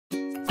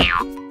You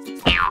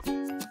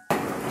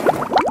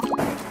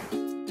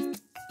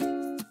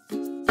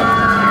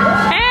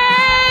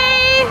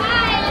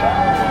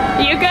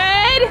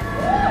good?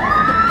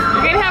 You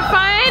gonna have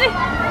fun?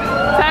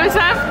 Thumbs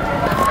up?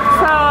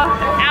 So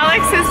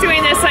Alex is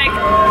doing this like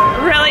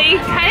really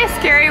kind of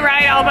scary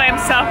ride all by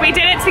himself. We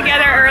did it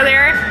together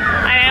earlier.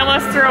 I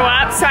almost threw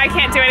up, so I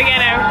can't do it again.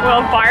 I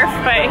will barf,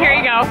 but here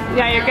you go.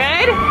 Yeah, you're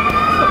good?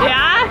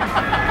 Yeah?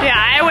 Yeah,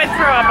 I would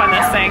throw up on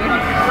this thing.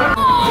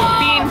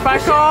 Being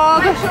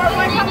buckled.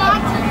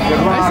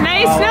 It's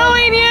nice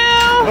knowing you.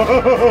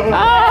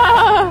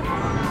 Oh.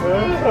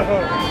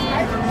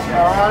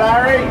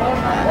 Alright,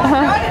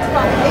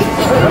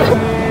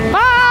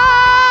 Bye!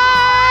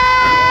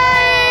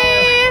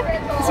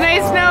 It's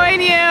nice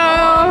knowing you.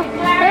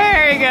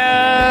 There he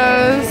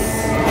goes.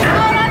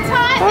 Oh, that's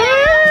hot.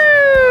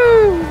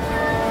 Woo!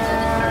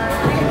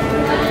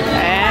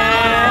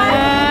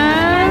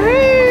 And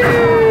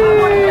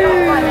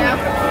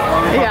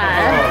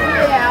yeah.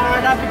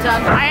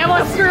 I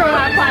almost threw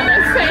up on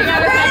this thing. I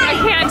was like, I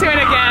can't do it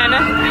again.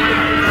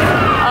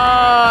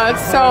 Oh,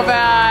 it's so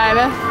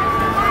bad.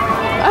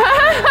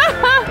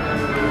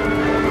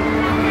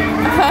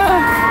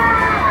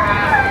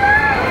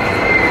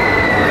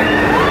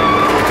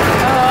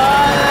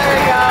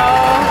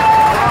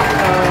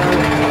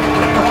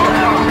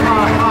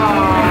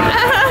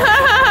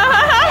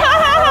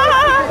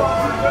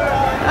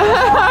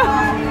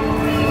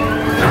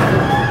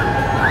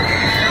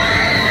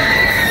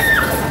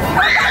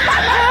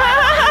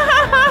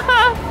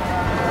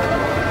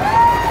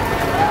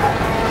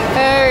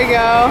 There we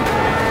go.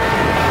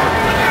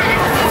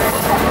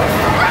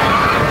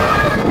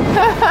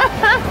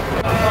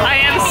 I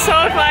am so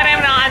glad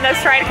I'm not on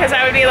this ride because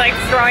I would be like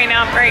throwing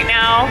up right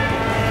now.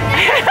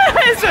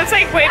 So it's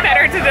like way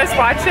better to just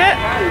watch it.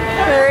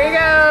 There he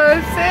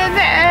goes in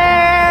the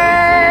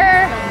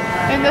air.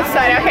 In the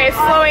sun. Okay,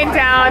 slowing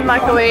down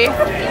luckily.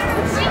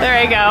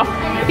 There we go.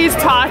 He's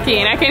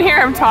talking. I can hear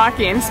him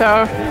talking,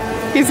 so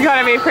he's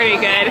gonna be pretty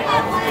good.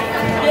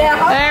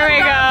 There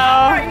we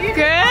go.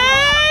 Good.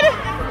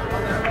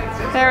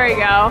 There we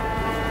go.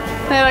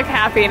 They look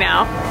happy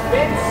now.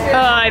 Oh,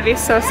 I'd be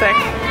so sick.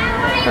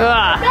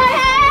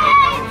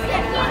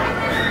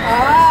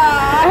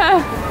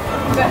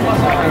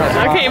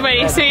 Okay,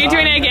 buddy, so you're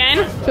doing it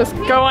again? Just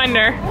go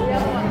under.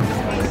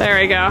 There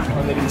we go.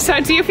 So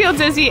do you feel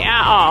dizzy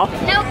at all?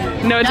 Nope.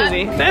 No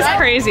dizzy. That's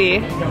crazy.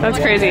 That's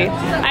crazy.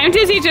 I'm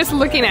dizzy just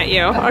looking at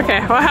you.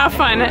 Okay, well have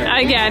fun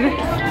again.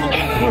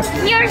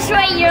 You're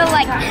right, you're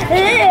like,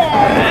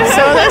 ugh.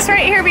 So this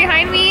right here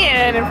behind me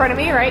and in front of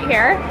me right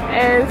here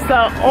is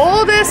the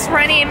oldest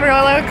running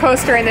roller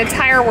coaster in the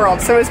entire world.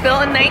 So it was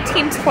built in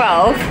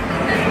 1912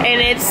 and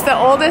it's the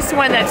oldest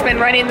one that's been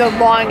running the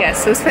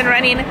longest. So it's been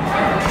running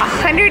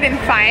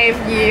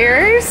 105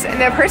 years. And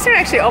the person who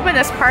actually opened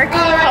this park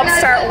helped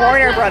start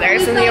Warner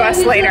Brothers in the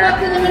US later.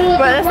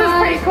 But this is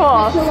pretty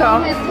cool.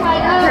 So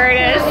here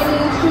it is.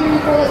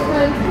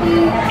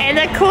 And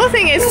the cool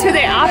thing is too,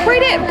 they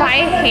operate it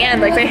by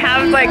hand. Like they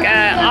have like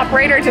an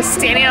operator just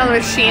standing on the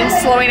machine,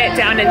 slowing it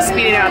down and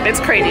speeding it up. It's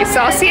crazy.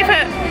 So I'll see if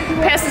it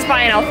passes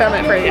by and I'll film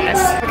it for you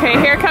guys. Okay,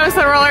 here comes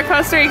the roller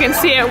coaster. You can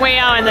see it way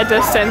out in the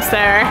distance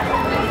there.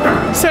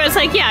 So it's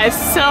like, yeah, it's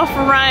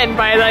self-run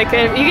by like,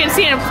 you can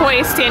see an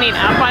employee standing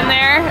up on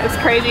there. It's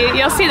crazy.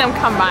 You'll see them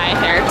come by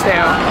here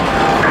too.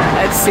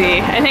 Let's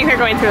see. I think they're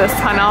going through this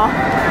tunnel.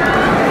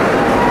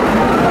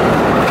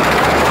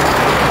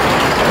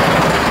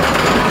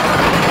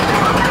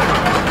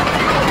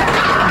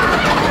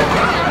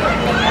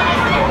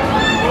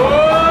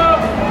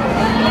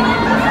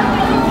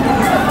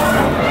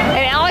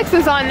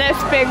 Is on this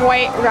big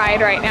white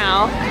ride right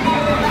now.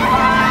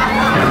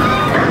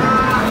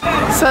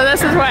 So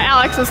this is what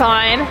Alex is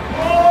on.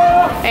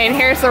 And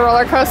here's the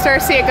roller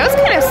coaster. See, it goes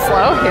kind of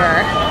slow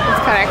here.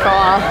 It's kind of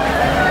cool.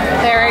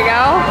 There we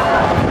go.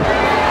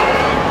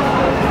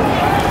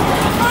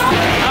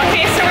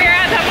 Okay, so we're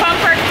at the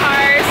bumper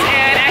cars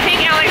and I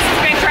think Alex has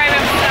been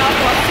driving himself.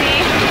 We'll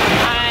see.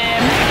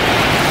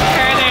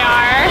 Here they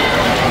are.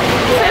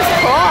 This is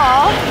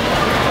cool.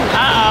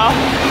 Uh-oh.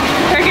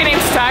 They're getting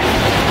stuck.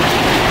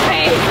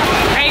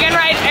 Are you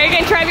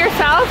gonna drive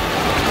yourself?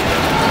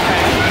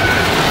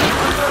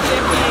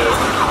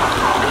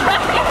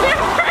 Okay.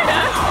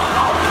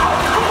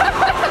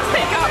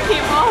 Take out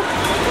people.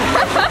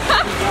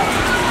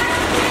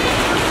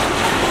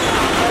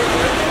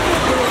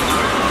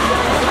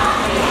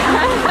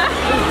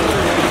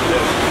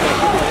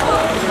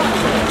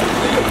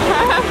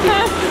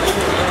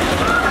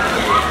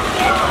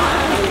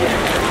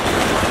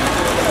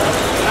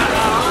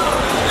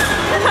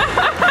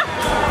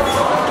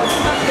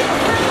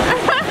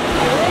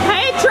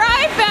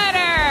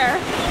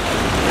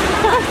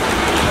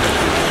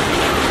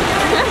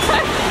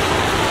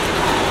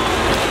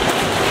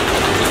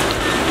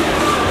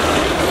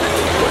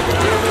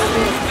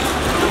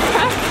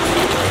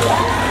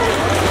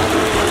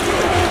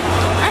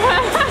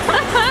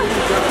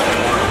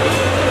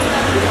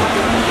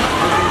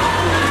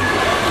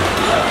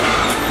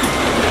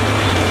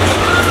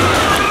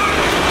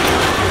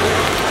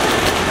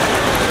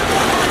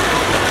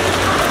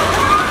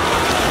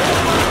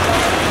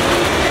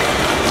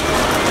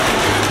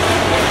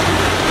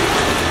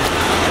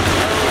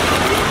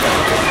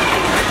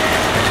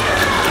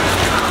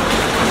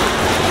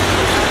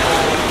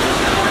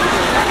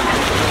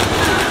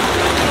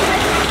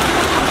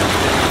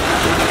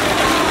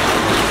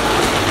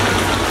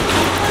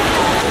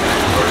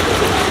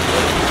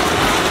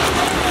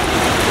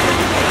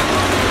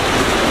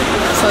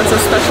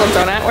 special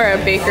donut. We're at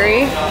a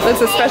bakery.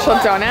 That's a special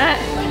donut.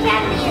 We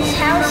have these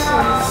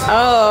houses.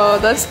 Oh,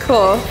 that's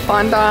cool.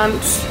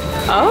 Fondant.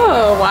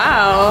 Oh,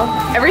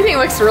 wow. Everything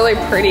looks really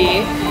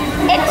pretty.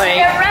 It's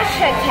the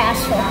Russia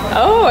castle.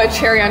 Oh, a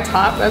cherry on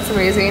top. That's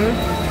amazing.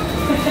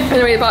 And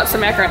then we bought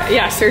some macaroni.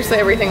 Yeah, seriously,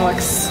 everything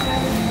looks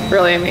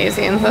really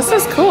amazing. This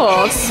is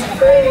cool.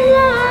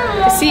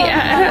 See,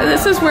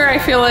 this is where I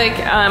feel like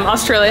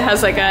Australia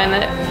has like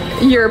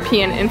an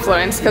European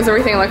influence because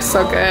everything looks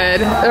so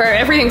good. Or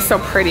everything's so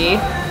pretty.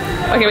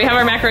 Okay, we have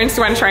our macarons. Do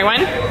you want to try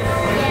one?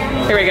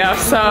 Here we go.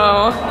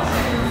 So,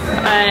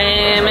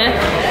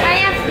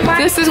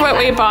 this is what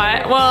we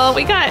bought. Well,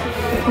 we got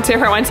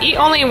different ones. Eat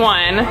only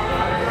one.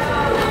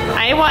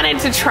 I wanted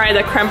to try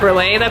the creme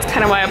brulee. That's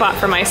kind of why I bought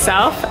for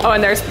myself. Oh,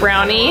 and there's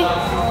brownie.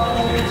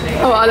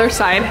 Oh, other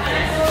side.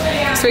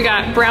 So we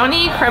got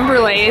brownie, creme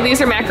brulee. These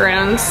are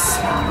macarons.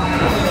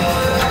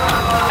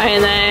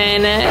 And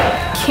then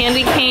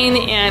candy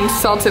cane and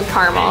salted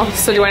caramel.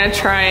 So do you want to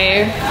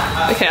try?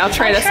 Okay, I'll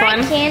try this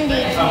one. Candy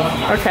cane.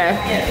 Okay.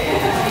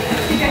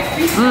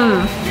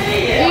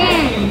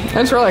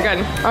 That's really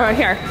good. Oh,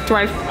 here. Do you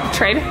want to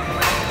trade?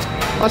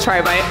 I'll try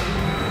a bite.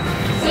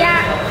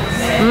 Yeah.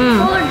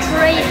 We'll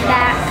trade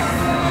that.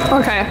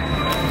 Okay.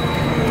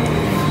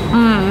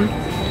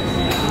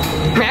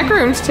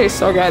 Macaroons taste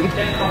so good.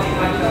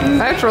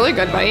 That's really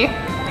good, buddy.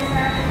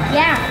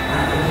 Yeah.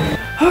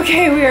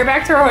 Okay, we are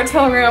back to our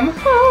hotel room.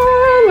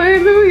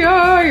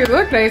 Hallelujah! You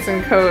look nice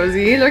and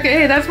cozy. Look,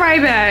 hey, that's my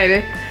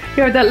bed.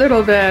 You have that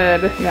little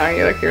bed. No,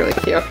 you look really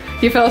cute.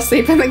 You fell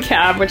asleep in the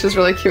cab, which is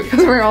really cute because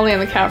we were only in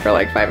the cab for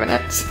like 5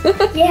 minutes.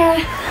 Yeah.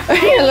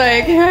 You're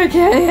like, I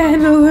can't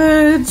handle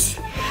it.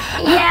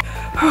 Yeah.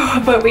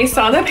 But we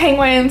saw the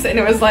penguins and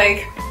it was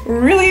like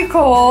really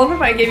cold.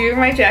 I gave you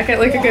my jacket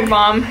like a good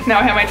mom. Now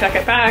I have my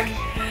jacket back.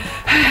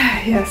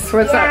 Yes,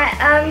 what's up?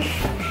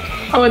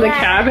 Oh, in the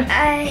cab?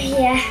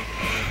 Yeah.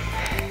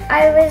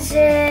 I was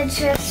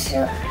just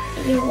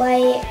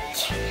like,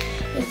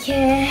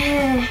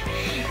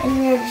 and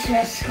you're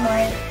just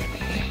like,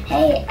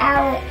 hey,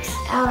 Alex,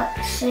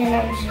 and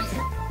I'm just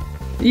like,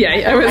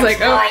 yeah, I was like,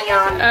 oh, going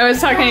on? I was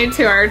talking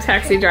to our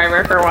taxi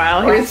driver for a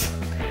while.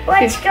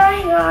 What's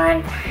going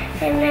on?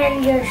 And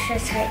then you're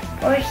just like,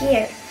 we're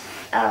here.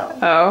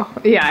 Oh,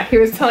 yeah, he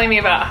was telling me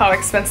about how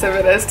expensive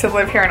it is to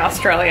live here in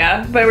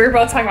Australia, but we were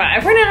both talking about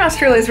everyone in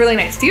Australia is really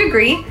nice. Do you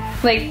agree?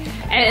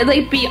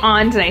 Like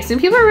beyond nice, and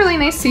people are really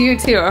nice to you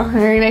too.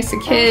 Very nice to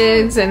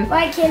kids and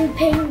like in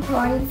ping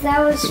pong.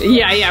 That was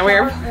yeah.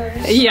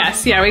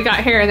 We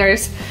got here and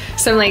there's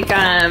some like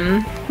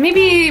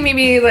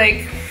maybe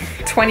like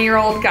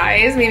 20-year-old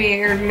guys, maybe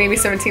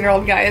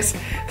 17-year-old guys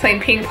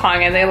playing ping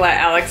pong, and they let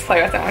Alex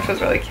play with them, which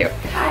was really cute.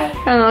 Hi.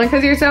 Oh,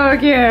 because you're so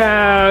cute.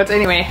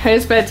 Anyway,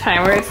 it's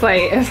bedtime. Where it's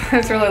late.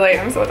 It's really late.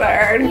 I'm so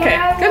tired. Okay,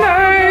 Yeah, good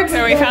night.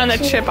 So we found the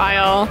chip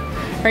aisle.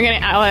 We're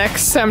getting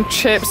Alex some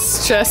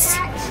chips.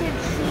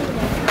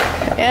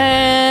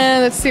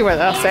 And let's see what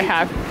else they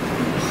have.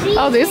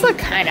 Oh, these look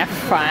kind of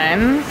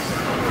fun.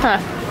 Huh.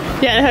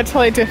 Yeah, they have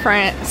totally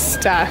different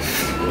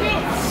stuff.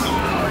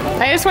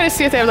 I just want to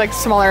see if they have like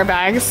smaller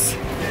bags.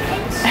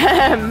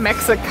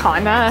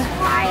 Mexicana.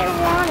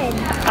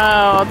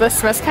 Oh,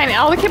 this must kind of.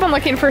 I'll keep on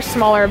looking for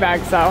smaller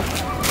bags though,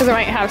 because it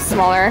might have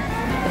smaller.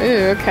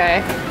 Ooh,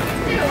 okay.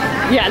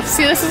 Yeah,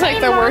 see, this is like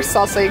the worst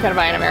salsa you can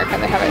buy in America.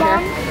 They have it here.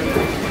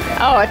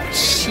 Oh, a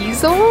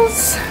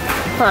Cheezels?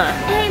 Huh.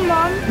 Hey,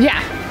 Mom.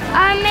 Yeah.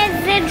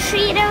 The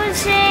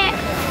Cheetos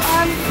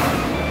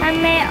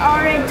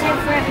are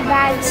different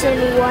bags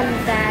in one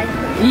bag.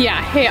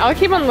 Yeah, hey, I'll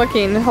keep on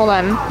looking. Hold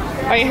on.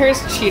 Alright, here's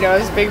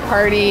Cheetos, Big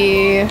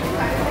Party.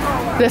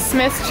 The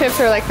Smith's chips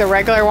are like the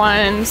regular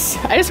ones.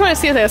 I just want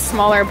to see if they have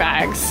smaller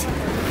bags.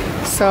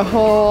 So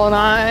hold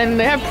on.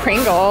 They have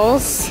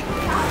Pringles.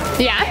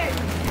 Yeah?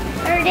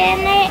 Or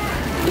then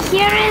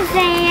here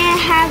they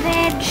have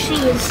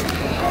cheese.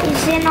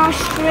 It's in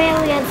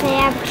Australia, they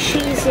have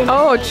cheese and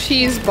oh,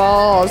 cheese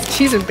balls.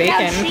 Cheese and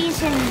bacon. no,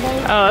 cheese and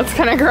bacon. Oh, that's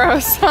kind of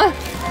gross.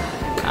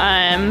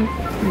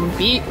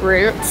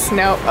 Beetroots.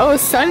 No. Oh,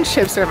 Sun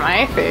chips are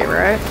my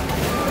favorite.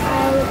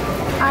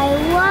 I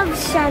love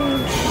Sun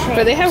chips.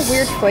 But they have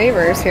weird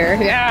flavors here.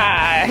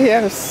 Yeah.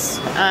 Yes.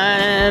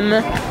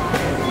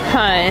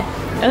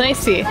 Let me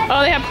see.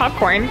 Oh, they have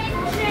popcorn.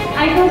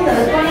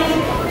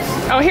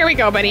 Oh, here we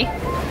go, buddy.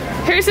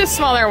 Here's the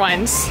smaller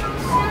ones.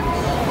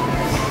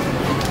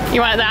 You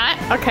want that?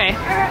 Okay.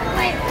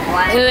 Wait,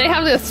 what? They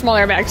have the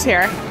smaller bags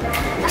here.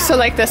 So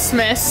like the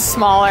Smith's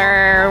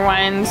smaller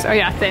ones. Oh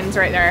yeah, thins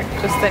right there.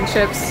 Just thin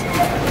chips.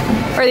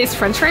 Are these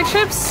French fry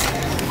chips?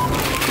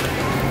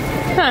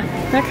 Huh,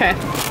 okay.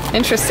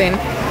 Interesting.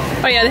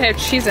 Oh yeah, they have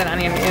cheese and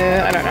onion.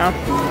 I don't know.